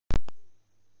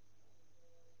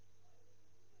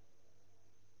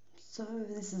So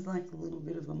this is like a little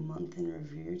bit of a month in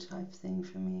review type thing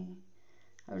for me.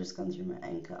 I've just gone through my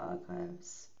Anchor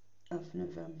archives of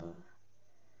November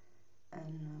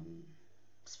and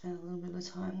spent a little bit of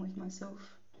time with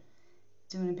myself,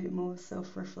 doing a bit more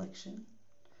self-reflection.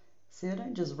 See, I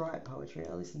don't just write poetry,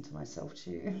 I listen to myself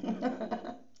too.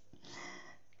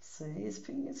 So it's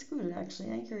good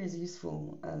actually. Anchor is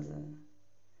useful as a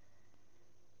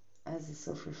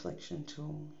self-reflection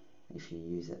tool if you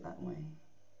use it that way.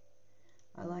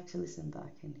 I like to listen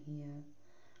back and hear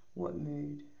what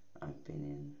mood I've been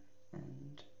in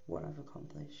and what I've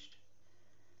accomplished.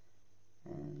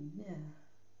 And yeah,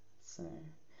 so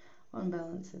on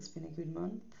balance, it's been a good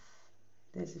month.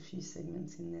 There's a few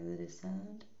segments in there that are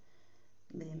sad.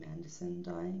 Liam Anderson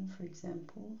dying, for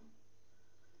example.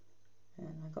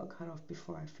 And I got cut off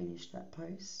before I finished that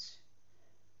post.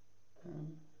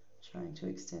 Trying to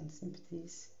extend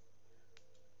sympathies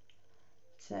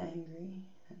to Angry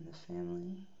and the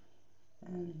family,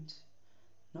 and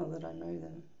not that I know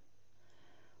them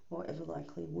or ever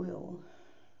likely will,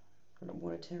 but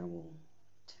what a terrible,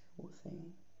 terrible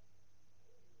thing.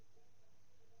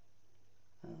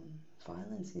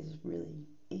 Violence is really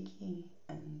icky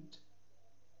and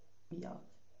yuck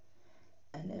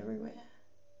and everywhere.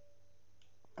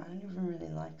 I don't even really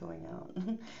like going out.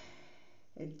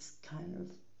 It's kind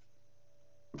of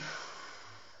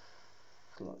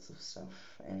lots of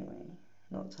stuff. Anyway,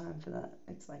 not time for that.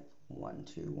 It's like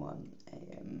 1:21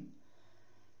 a.m.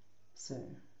 So,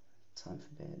 time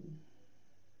for bed.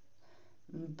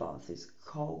 Bath is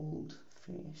cold,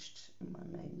 finished my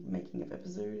making of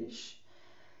episode-ish.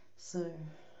 So,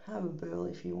 have a burl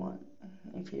if you want.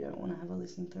 If you don't want to have a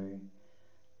listen through,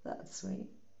 that's sweet.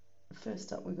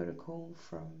 First up, we got a call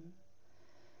from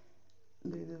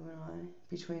Lulu and I,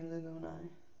 between Lulu and I.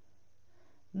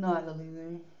 Neither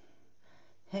Lulu.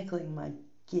 Heckling my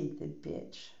gig, the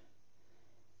bitch.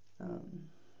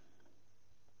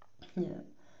 Yeah,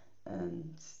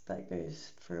 and that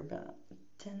goes for about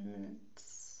 10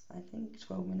 minutes, I think,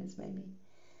 12 minutes maybe.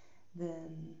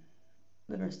 Then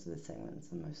the rest of the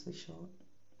segments are mostly short.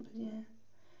 But yeah,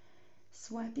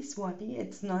 swipey.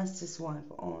 It's nice to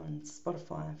swipe on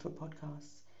Spotify for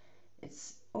podcasts.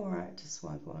 It's alright to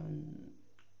swipe on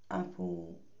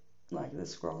Apple, like the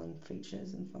scrolling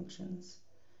features and functions.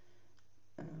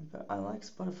 But I like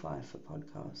Spotify for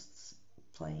podcasts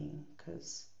playing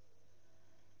because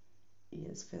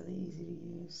it's fairly easy to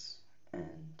use.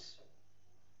 And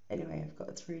anyway, I've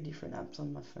got 3 different apps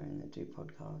on my phone that do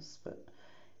podcasts, but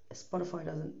Spotify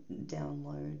doesn't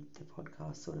download the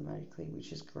podcasts automatically,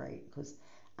 which is great because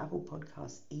Apple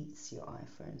Podcasts eats your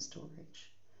iPhone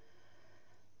storage.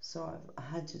 So I've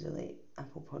had to delete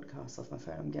Apple Podcasts off my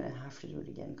phone. I'm going to have to do it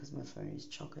again because my phone is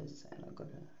chockers and I've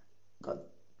got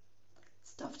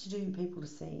stuff to do, people to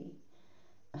see.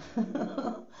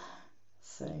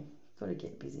 So, got to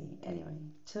get busy.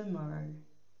 Anyway, tomorrow,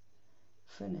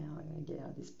 for now, I'm going to get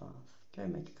out of this bath, go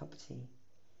make a cup of tea,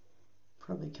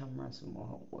 probably come run some more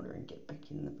hot water and get back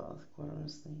in the bath, quite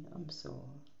honestly. I'm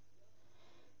sore.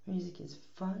 Music is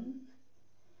fun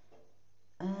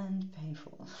and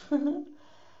painful.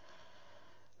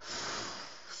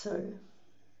 So,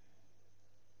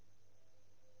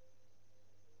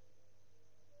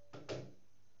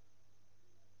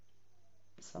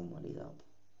 somebody's up.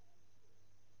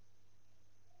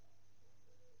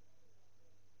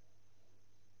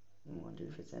 I wonder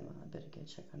if it's Emma. I better go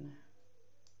check on her.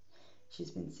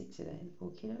 She's been sick today,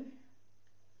 poor kiddo.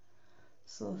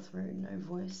 Sore throat, no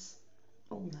voice,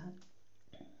 all that.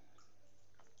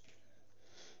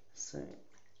 So,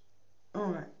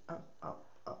 alright, up.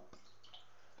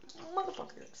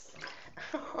 Motherfuckers.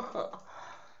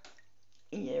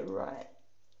 Yeah, right.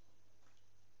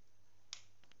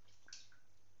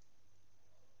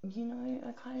 You know,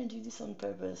 I kind of do this on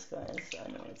purpose, guys. I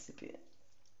know it's a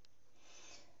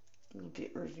little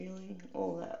bit revealing,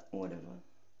 all that, whatever.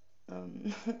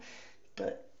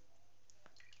 But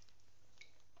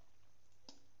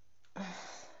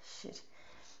shit,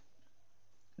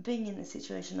 being in the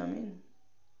situation I'm in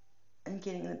and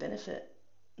getting the benefit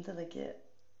that I get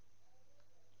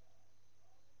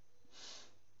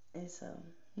is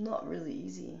not really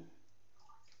easy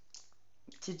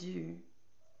to do.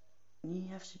 You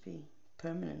have to be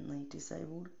permanently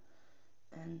disabled,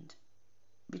 and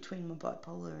between my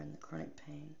bipolar and the chronic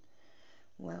pain,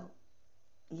 well,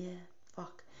 yeah,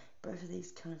 fuck, both of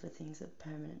these kind of things are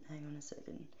permanent. Hang on a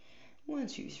second. 1,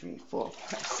 2, 3, 4,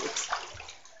 5, 6.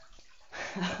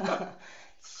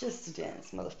 It's just a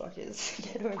dance, motherfuckers.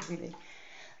 Get over me.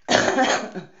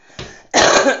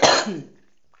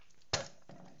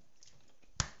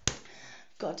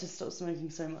 Got to stop smoking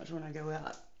so much when I go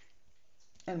out.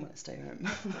 And when I stay home.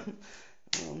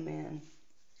 Oh man.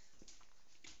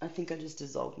 I think I just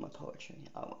dissolved my poetry.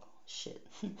 Oh well, shit.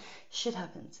 Shit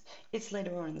happens. It's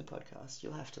later on in the podcast.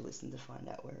 You'll have to listen to find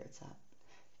out where it's at.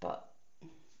 But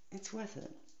it's worth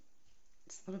it.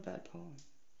 It's not a bad poem.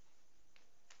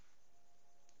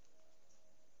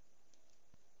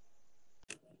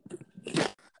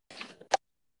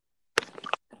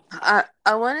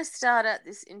 I want to start out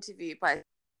this interview by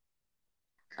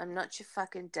I'm not your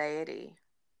fucking deity.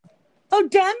 Oh,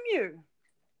 damn you.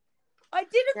 I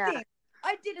did a Yeah. thing.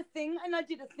 I did a thing, and I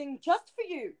did a thing just for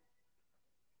you.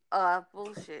 Oh,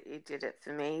 bullshit. You did it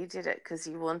for me. You did it because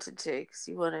you wanted to, because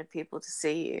you wanted people to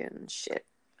see you and shit.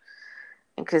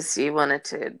 And because you wanted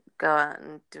to go out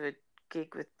and do a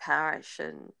gig with Parrish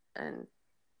and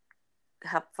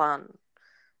have fun.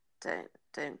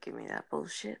 Don't give me that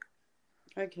bullshit.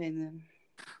 Okay, then.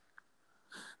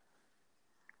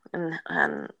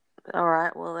 And all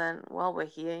right, well then, while we're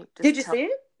here, Did you see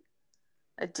it?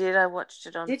 I did. I watched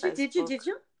it on Facebook. Did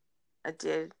you? I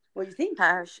did. What do you think?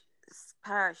 Parrish is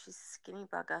a skinny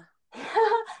bugger.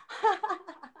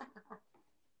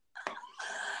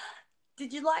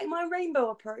 Did you like my rainbow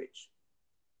approach?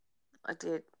 I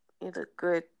did. You look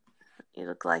good. You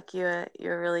look like you're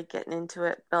really getting into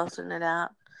it, belting it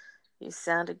out. You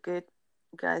sounded good.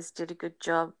 You guys did a good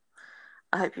job.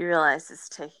 I hope you realize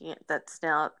that's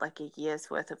now like a year's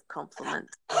worth of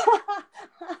compliments.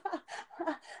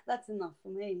 That's enough for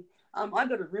me. I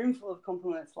got a room full of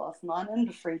compliments last night and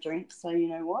a free drink. So you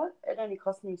know what? It only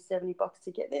cost me $70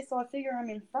 to get there. So I figure I'm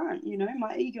in front. You know,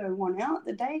 my ego won out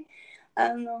the day,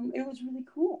 and it was really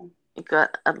cool. You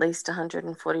got at least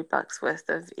 $140 worth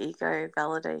of ego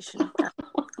validation.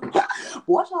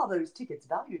 What are those tickets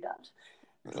valued at?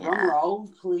 Drum Yeah. roll,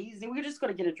 please. We just got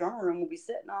to get a drummer and we'll be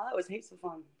set. No, that was heaps of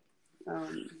fun.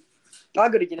 I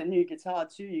got to get a new guitar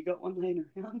too. You got one laying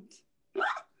around?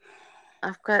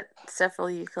 I've got several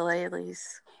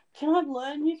ukuleles. Can I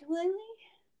learn ukulele?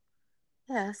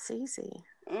 Yeah, it's easy.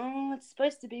 It's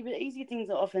supposed to be, but easy things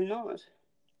are often not.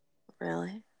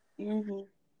 Really?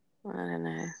 Mm-hmm. I don't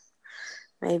know.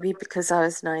 Maybe because I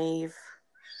was naive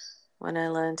when I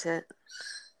learned it.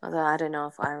 Although I don't know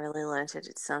if I really learned it.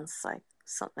 It sounds like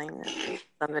something that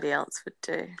somebody else would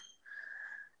do.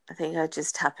 I think I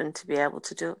just happened to be able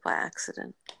to do it by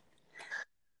accident.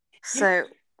 So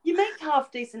you make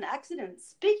half decent accidents.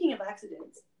 Speaking of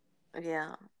accidents.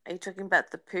 Yeah. Are you talking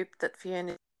about the poop that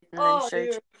Fiona did and then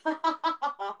showed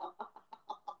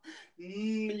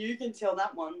you? You can tell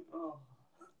that one. Oh.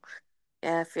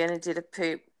 Yeah, Fiona did a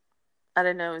poop. I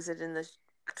don't know, was it in the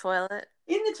toilet?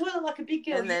 In the toilet like a big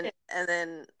girl, and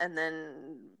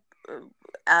then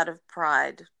out of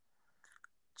pride,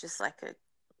 just like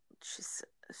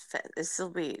this will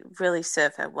be really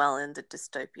serve her well in the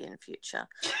dystopian future.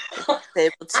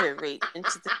 They're able to reach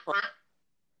into the toilet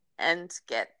and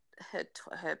get her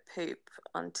poop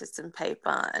onto some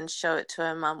paper and show it to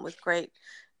her mum with great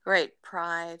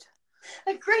pride.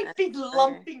 A great big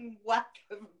lumping whack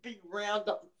of a big round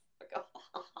up.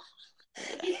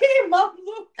 Here, Mum,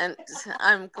 look. And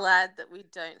I'm glad that we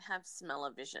don't have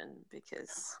smell-o-vision,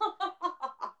 because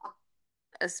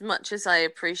as much as I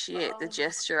appreciate the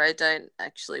gesture, I don't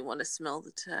actually want to smell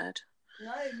the turd.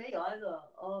 No, me either.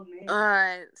 Oh, man. All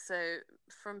right, so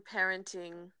from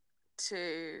parenting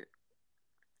to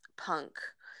punk.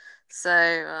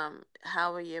 So,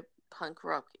 how are your punk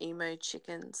rock emo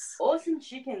chickens? Awesome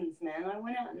chickens, man. I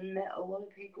went out and met a lot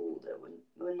of people that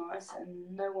were nice,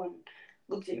 and no one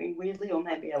looked at me weirdly, or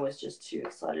maybe I was just too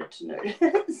excited to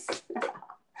notice.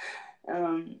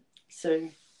 So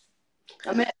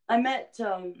I met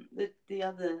the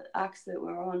other acts that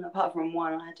were on. Apart from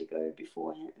one, I had to go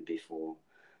before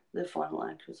the final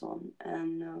act was on,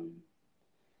 and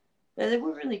they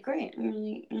were really great,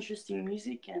 really interesting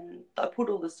music, and I put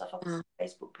all the stuff up on the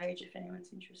Facebook page if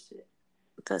anyone's interested.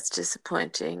 That's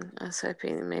disappointing. I was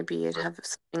hoping maybe you'd have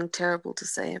something terrible to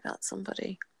say about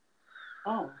somebody.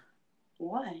 Oh,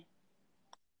 why?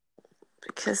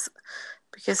 Because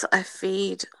I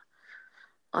feed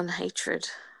on hatred.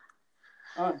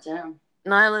 Oh, damn.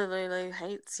 Nyla Lulu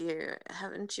hates you.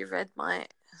 Haven't you read my...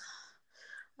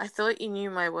 I thought you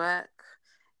knew my work.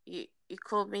 You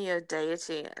called me your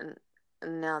deity, and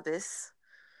now this.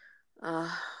 How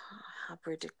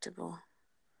predictable.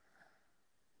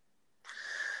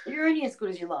 You're only as good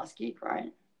as your last gig,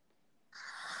 right?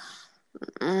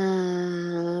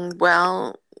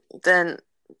 Well, then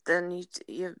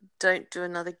you don't do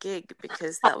another gig,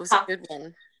 because that was a good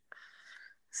one.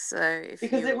 So if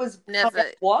because you it was never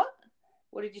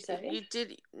what did you say? If you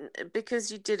did,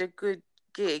 because you did a good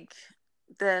gig,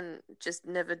 then just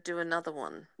never do another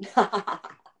one.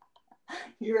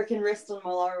 You reckon rest on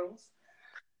my laurels?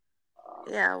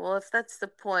 Yeah, well, if that's the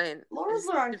point, Laurels is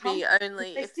are to be uncomfortable.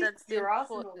 only They if stick that's to the your ass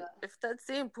and all important that. if that's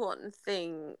the important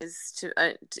thing is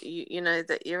you know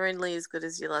that you're only as good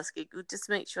as your last gig. Just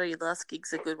make sure your last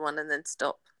gig's a good one and then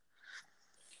stop.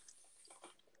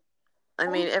 I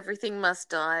mean, everything must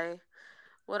die.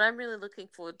 What I'm really looking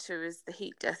forward to is the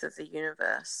heat death of the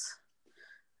universe.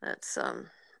 That's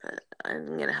but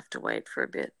I'm gonna have to wait for a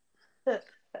bit.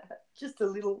 Just a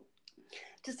little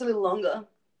longer.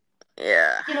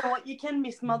 Yeah. You know what? You can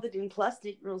be smothered in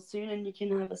plastic real soon, and you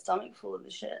can have a stomach full of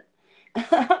the shit,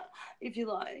 if you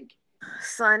like.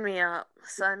 Sign me up.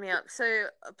 Sign me up. So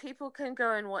people can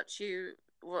go and watch you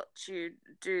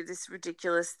do this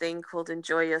ridiculous thing called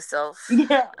Enjoy Yourself.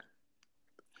 Yeah.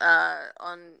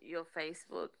 On your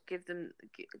Facebook.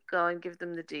 Go and give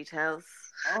them the details.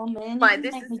 Oh man,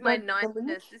 This is my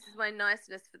niceness. This is my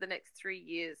niceness for the next 3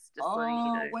 years. Just letting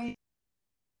you know. Wait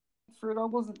for it. I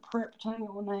wasn't prepped. Hang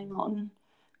on.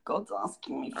 God's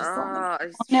asking me for something.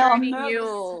 It's Now Trudy I'm nervous.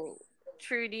 Newell.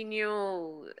 Trudy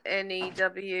Newell. NEWELL,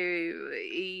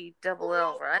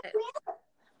 right?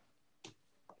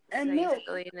 And so you milk.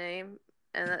 spell your name,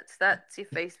 and that's your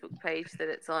Facebook page that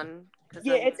it's on.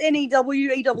 Yeah, it's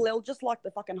NEWELL, just like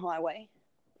the fucking highway.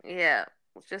 Yeah,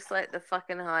 just like the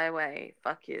fucking highway.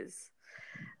 Fuck yous.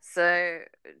 So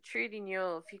Trudy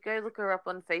Newell, if you go look her up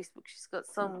on Facebook, she's got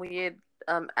some weird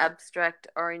abstract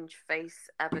orange face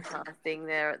avatar thing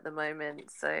there at the moment.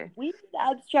 So weird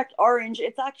abstract orange.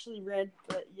 It's actually red,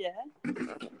 but yeah.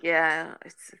 Yeah,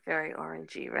 it's very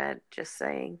orangey red. Just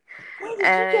saying.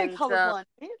 Where did you go colourblind,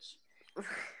 bitch?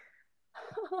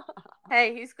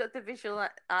 Hey, who's got the visual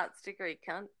arts degree,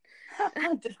 cunt?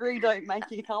 Degree don't make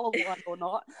you colourblind or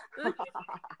not.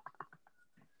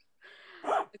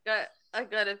 I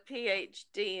got a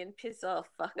PhD in piss off,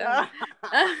 fucker.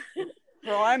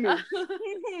 Rhyming.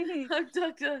 I'm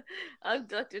Dr.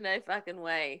 No fucking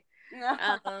way.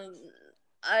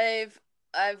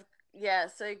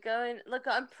 So go and look.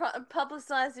 I'm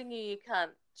publicizing you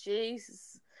cunt.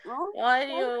 Jesus. Oh, why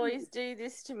do you always do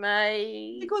this to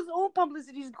me? Because all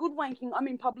publicity is good wanking. I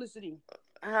mean publicity.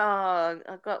 Oh,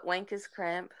 I've got wanker's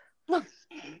cramp.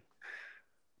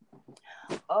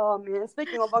 Oh man,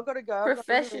 speaking of, I've got to go.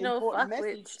 Professional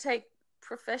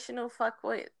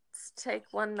fuckwits take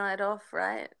one night off,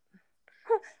 right?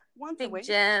 Once Big a week.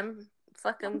 Jam,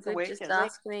 fucking good. Just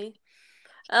ask me.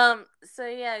 So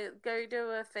yeah, go to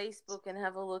her Facebook and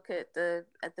have a look at the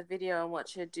video and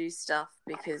watch her do stuff,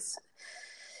 because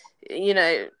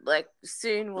like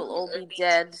soon we'll all be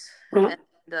dead, and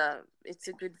it's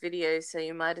a good video, so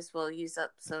you might as well use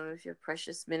up some of your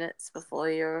precious minutes before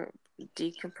your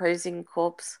decomposing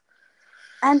corpse.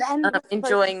 And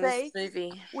enjoying this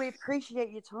movie. We appreciate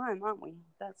your time, aren't we?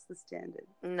 That's the standard.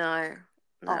 No,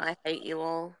 I hate you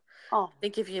all. Oh. I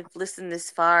think if you've listened this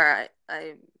far,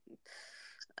 I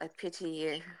pity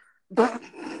you.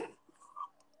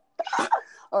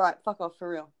 All right, fuck off for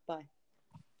real. Bye.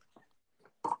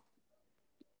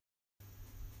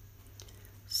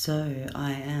 So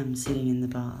I am sitting in the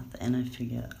bath, and I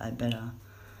figure I better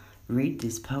read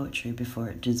this poetry before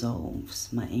it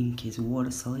dissolves. My ink is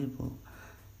water soluble,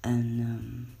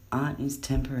 and art is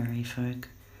temporary, folk.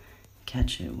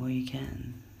 Catch it while you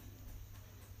can.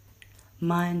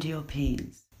 Mind your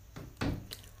P's.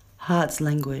 Hearts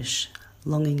languish,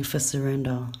 longing for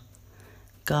surrender.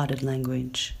 Guarded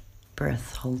language,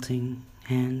 breath halting,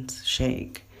 hands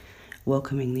shake,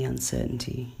 welcoming the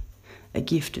uncertainty. A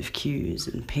gift of cues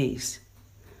and peace,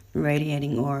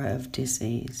 radiating aura of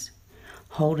dis-ease,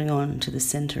 holding on to the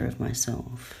center of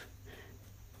myself,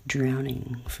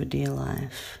 drowning for dear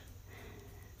life.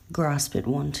 Grasp it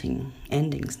wanting,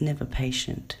 endings never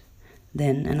patient.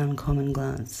 Then an uncommon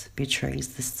glance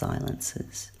betrays the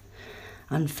silences.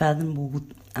 Unfathomable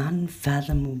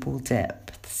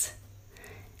depths,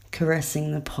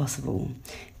 caressing the possible,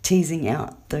 teasing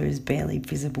out those barely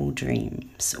visible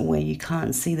dreams where you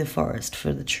can't see the forest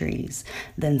for the trees.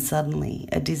 Then suddenly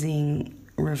a dizzying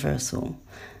reversal,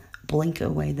 blink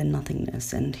away the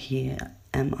nothingness, and here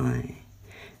am I.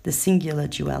 The singular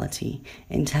duality,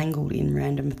 entangled in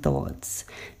random thoughts.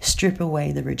 Strip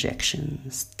away the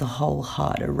rejections, the whole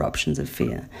heart eruptions of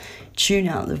fear. Tune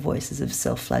out the voices of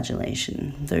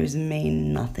self-flagellation, those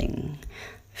mean nothing.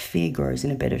 Fear grows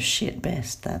in a bed of shit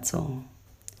best, that's all.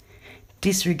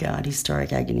 Disregard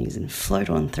historic agonies and float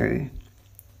on through.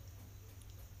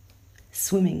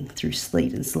 Swimming through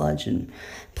sleet and sludge and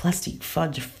plastic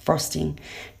fudge frosting,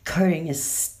 coating as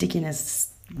sticking as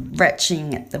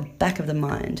retching at the back of the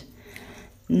mind.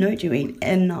 Note you eat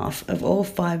enough of all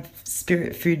 5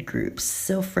 spirit food groups: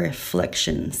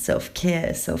 self-reflection,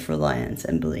 self-care, self-reliance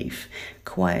and belief,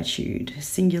 quietude,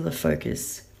 singular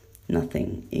focus,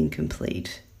 nothing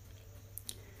incomplete.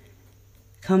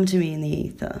 Come to me in the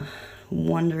ether,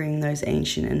 wandering those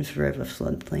ancient and forever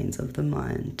floodplains of the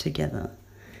mind together,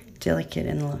 delicate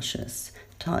and luscious,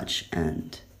 touch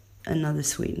and another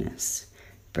sweetness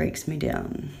breaks me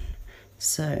down.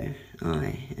 So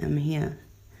I am here,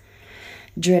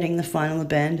 dreading the final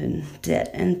abandon,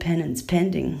 debt and penance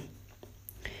pending.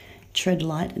 Tread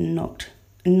light and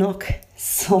knock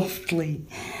softly.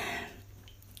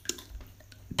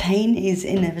 Pain is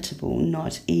inevitable,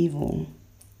 not evil.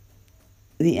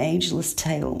 The ageless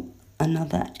tale,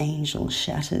 another angel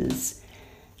shatters.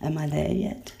 Am I there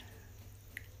yet?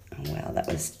 Oh, wow, that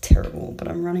was terrible, but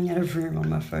I'm running out of room on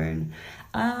my phone.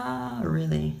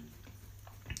 Really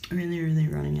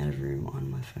running out of room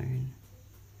on my phone.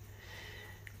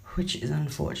 Which is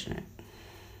unfortunate,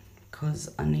 because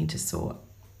I need to sort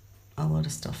a lot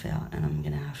of stuff out, and I'm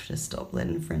going to have to stop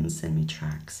letting friends send me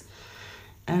tracks.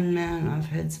 And man, I've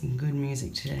heard some good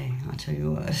music today, I tell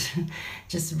you what.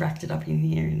 Just racked it up in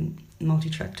here in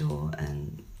multi-track tour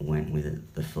and went with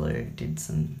it, the flow. Did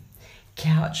some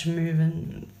couch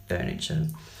moving, furniture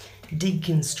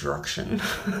deconstruction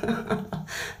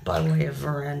by way of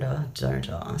veranda, don't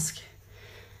ask.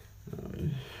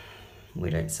 We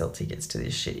don't sell tickets to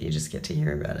this shit, you just get to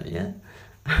hear about it, yeah?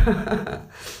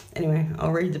 Anyway,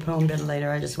 I'll read the poem better later.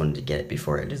 I just wanted to get it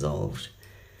before it dissolved.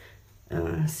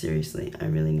 Seriously, I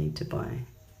really need to buy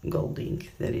gold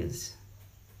ink that is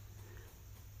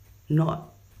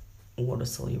not water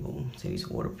soluble, that is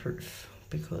waterproof,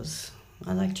 because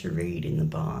I like to read in the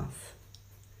bath.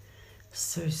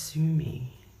 So sue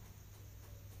me.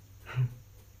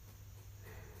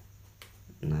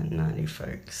 Nighty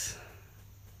folks.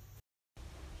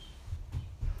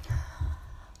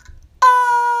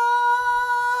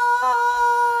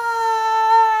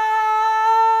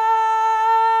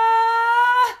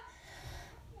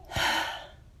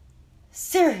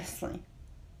 Seriously.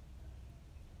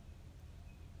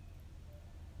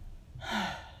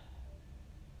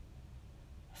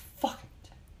 Fuck it.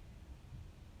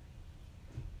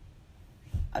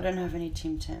 I don't have any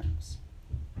Tim Tams.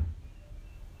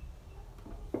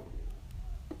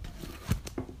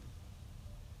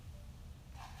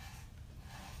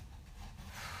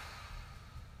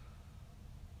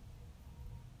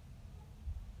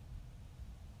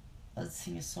 I'd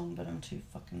sing a song, but I'm too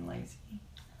fucking lazy.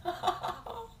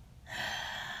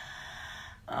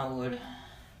 I would.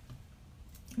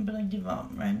 But I give up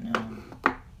right now.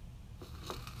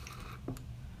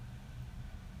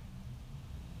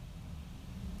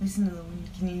 Listen to the wind,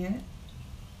 can you hear it?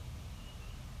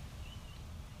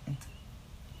 It's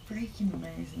freaking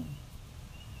amazing.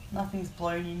 Nothing's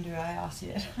blown into our house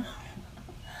yet.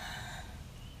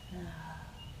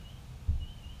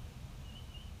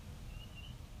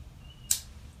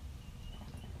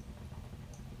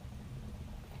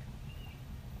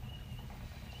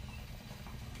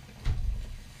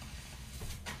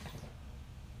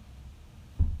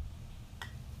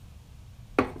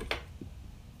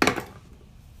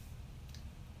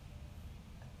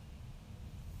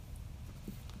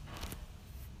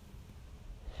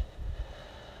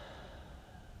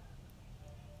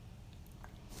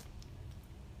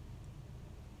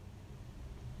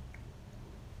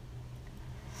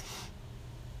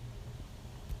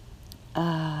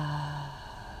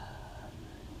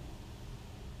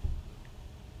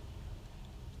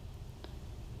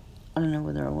 I don't know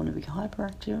whether I want to be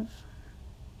hyperactive,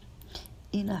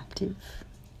 inactive,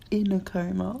 in a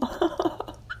coma,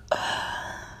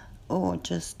 or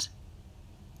just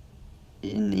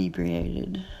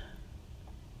inebriated.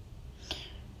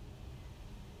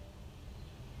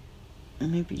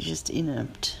 Maybe just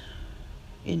inert,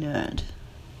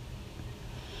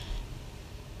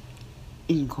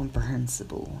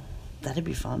 incomprehensible. That'd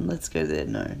be fun. Let's go there.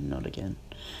 No, not again.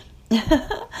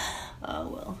 Oh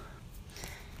well.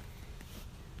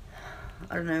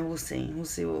 I don't know, we'll see. We'll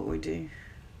see what we do.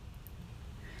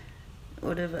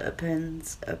 Whatever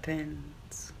appends.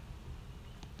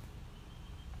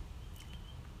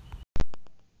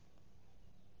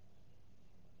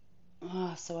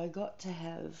 So I got to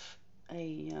have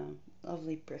a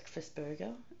lovely breakfast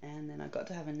burger, and then I got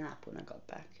to have a nap when I got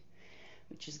back,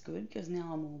 which is good because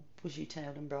now I'm all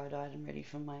bushy-tailed and bright-eyed and ready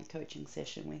for my coaching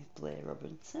session with Blair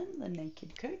Robinson, the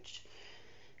naked coach.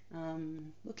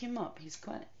 Look him up. He's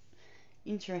quite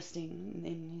interesting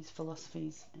in his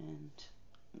philosophies and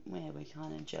where we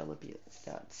kind of gel a bit with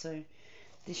that. So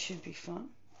this should be fun.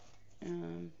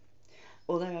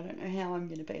 Although I don't know how I'm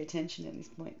going to pay attention at this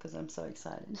point because I'm so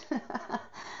excited.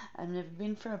 I've never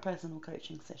been for a personal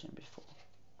coaching session before.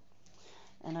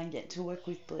 And I get to work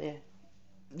with Blair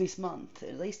this month,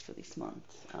 at least for this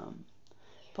month.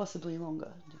 Possibly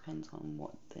longer, depends on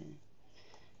what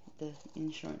the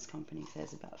insurance company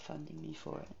says about funding me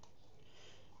for it.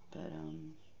 But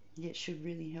yeah, it should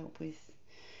really help with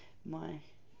my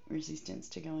resistance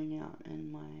to going out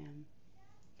and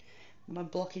my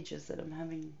blockages that I'm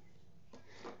having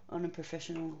on a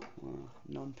professional, well,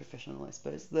 non-professional, I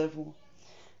suppose, level.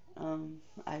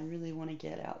 I really want to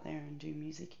get out there and do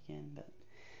music again, but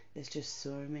there's just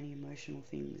so many emotional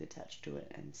things attached to it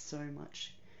and so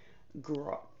much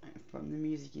grot from the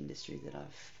music industry that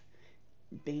I've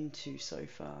been to so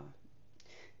far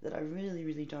that I really,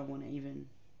 really don't want to even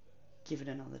give it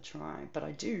another try. But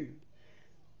I do.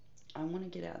 I want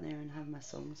to get out there and have my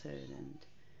songs heard,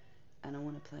 and I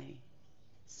want to play.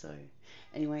 So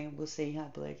anyway, we'll see how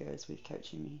Blair goes with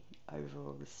coaching me over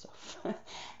all this stuff.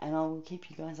 And I will keep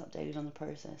you guys updated on the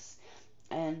process.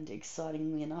 And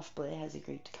excitingly enough, Blair has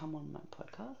agreed to come on my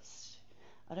podcast.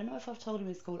 I don't know if I've told him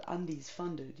it's called Undies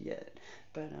Funded yet,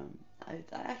 but I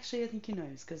think he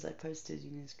knows because I posted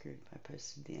in his group. I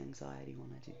posted the anxiety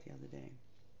one I did the other day.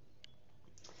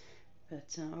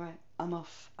 But alright, I'm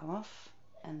off,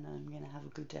 and I'm going to have a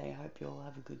good day. I hope you all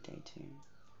have a good day too.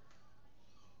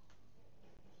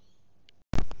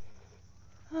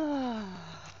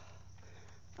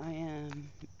 I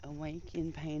am awake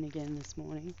in pain again this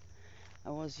morning. I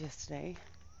was yesterday.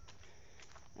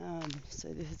 So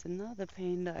this is another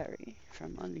pain diary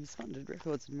from Undies Funded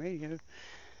Records and Radio.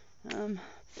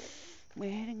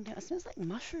 We're heading down. It smells like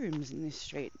mushrooms in this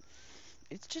street.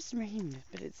 It's just rain,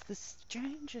 but it's the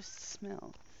strangest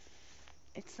smell.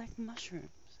 It's like mushrooms.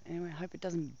 Anyway, I hope it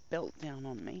doesn't belt down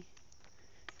on me,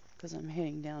 because I'm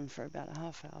heading down for about a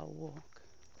half-hour walk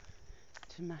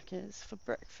to Macca's for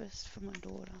breakfast for my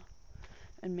daughter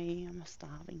and me. I'm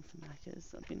starving for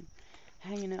Macca's. I've been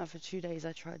hanging out for 2 days.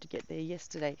 I tried to get there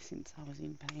yesterday since I was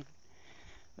in pain,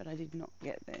 but I did not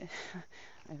get there.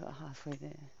 I got halfway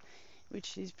there,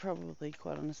 which is probably,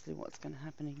 quite honestly, what's going to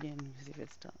happen again, because if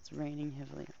it starts raining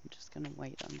heavily, I'm just going to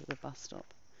wait under the bus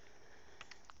stop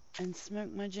and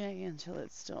smoke my J until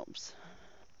it stops.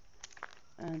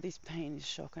 This pain is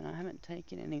shocking. I haven't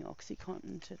taken any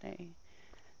Oxycontin today.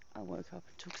 I woke up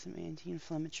and took some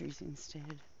anti-inflammatories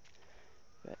instead,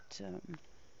 but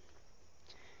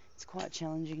it's quite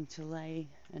challenging to lay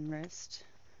and rest,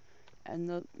 and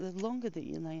the longer that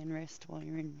you lay and rest while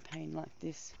you're in pain like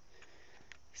this,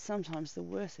 sometimes the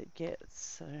worse it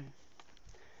gets. So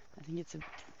I think it's a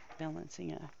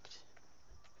balancing act,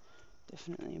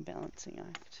 definitely a balancing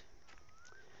act.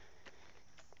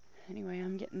 Anyway,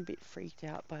 I'm getting a bit freaked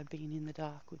out by being in the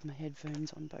dark with my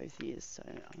headphones on both ears, so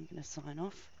I'm going to sign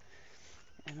off,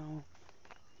 and I'll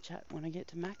chat when I get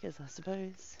to Macca's, I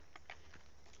suppose.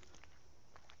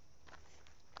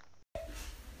 I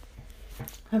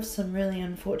have some really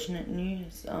unfortunate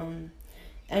news.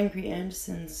 Angry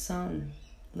Anderson's son,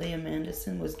 Liam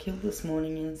Anderson, was killed this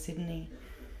morning in Sydney.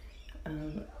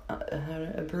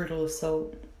 A brutal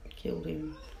assault killed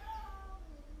him.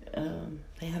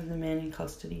 They have the man in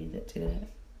custody that did it.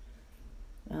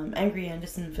 Angry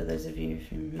Anderson, for those of you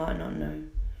who might not know,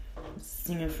 was a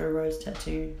singer for Rose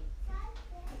Tattoo,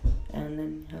 and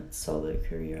then had a solo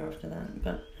career after that.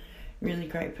 But really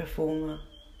great performer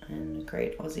and a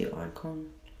great Aussie icon.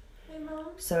 Hey, Mom.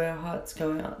 So our hearts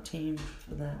go out to him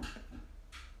for that.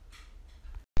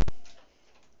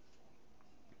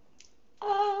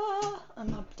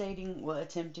 I'm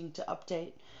attempting to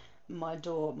update my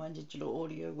digital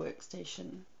audio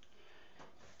workstation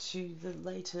to the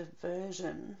later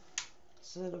version,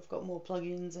 so that I've got more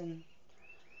plugins and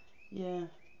a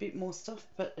bit more stuff,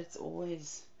 but it's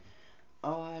always,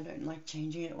 I don't like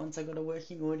changing it once I've got a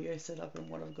working audio set up, and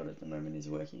what I've got at the moment is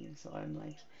working, so I'm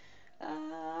like,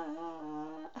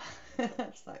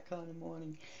 it's that kind of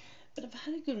morning. But I've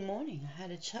had a good morning. I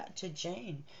had a chat to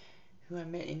Jane, who I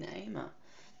met in AIMA,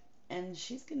 and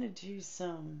she's going to do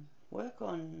some work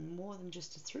on More Than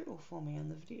Just a Thrill for me on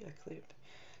the video clip.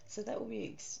 So that will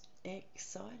be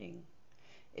exciting.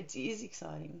 It is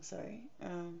exciting, sorry.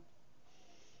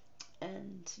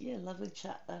 And yeah, lovely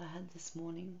chat that I had this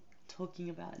morning, talking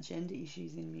about gender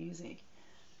issues in music.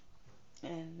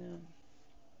 And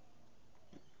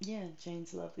yeah,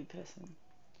 Jane's a lovely person.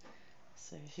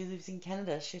 So she lives in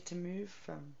Canada. She had to move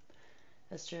from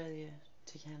Australia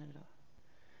to Canada.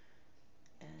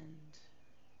 And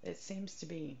it seems to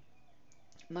be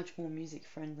much more music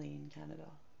friendly in Canada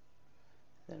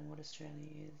than what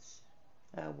Australia is.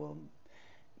 Well,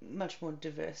 much more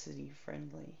diversity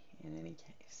friendly in any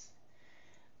case.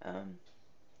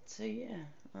 So yeah,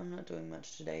 I'm not doing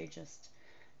much today, just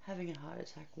having a heart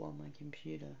attack while my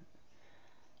computer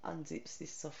unzips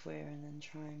this software and then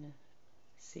trying to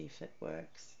see if it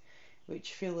works,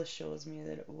 which Phil assures me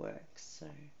that it works, so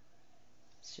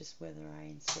it's just whether I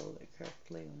install it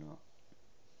correctly or not,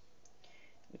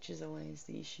 which is always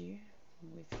the issue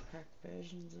with cracked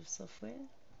versions of software.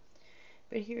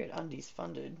 But here at Undies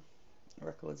Funded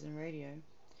Records and Radio,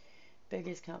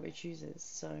 beggars can't be choosers,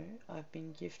 so I've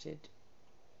been gifted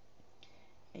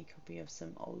a copy of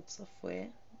some old software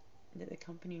that the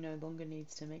company no longer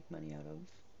needs to make money out of,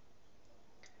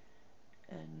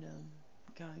 and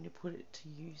going to put it to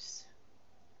use.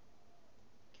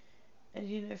 And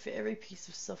you know, for every piece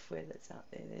of software that's out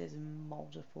there, there's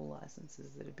multiple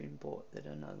licenses that have been bought that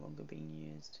are no longer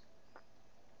being used.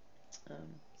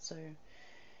 So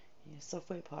yeah,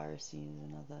 software piracy is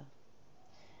another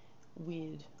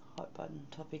weird hot button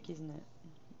topic, isn't it?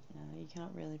 You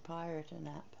can't really pirate an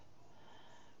app,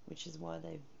 which is why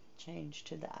they've changed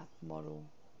to the app model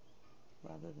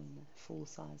rather than the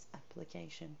full-size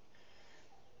application.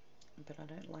 But I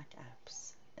don't like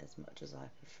apps as much as I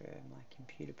prefer my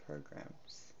computer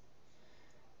programs.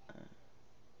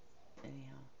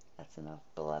 Anyhow, that's enough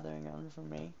blathering on from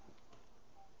me.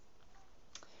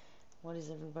 What is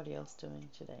everybody else doing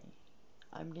today?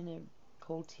 I'm gonna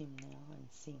call Tim now and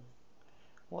sing.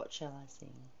 What shall I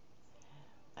sing?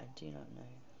 I do not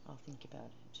know. I'll think about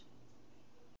it.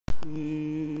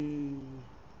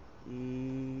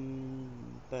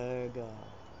 Burger.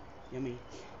 Yummy.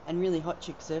 And really hot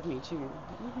chick served me too.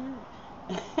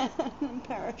 And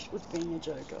Parrish was being a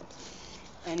joker.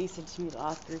 And he said to me to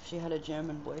ask her if she had a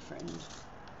German boyfriend,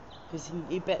 because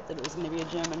he bet that it was going to be a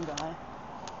German guy.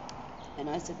 And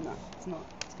I said, no, it's not.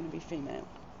 It's going to be female.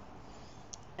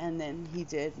 And then he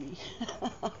dared me.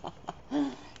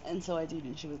 And so I did,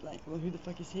 and she was like, well, who the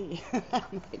fuck is he?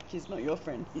 I'm like, he's not your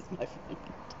friend, he's my friend.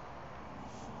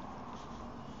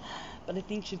 But I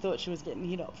think she thought she was getting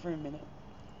hit up for a minute,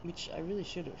 which I really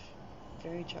should have.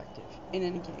 Very attractive. In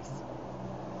any case,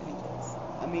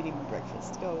 I'm eating my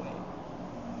breakfast. Go away.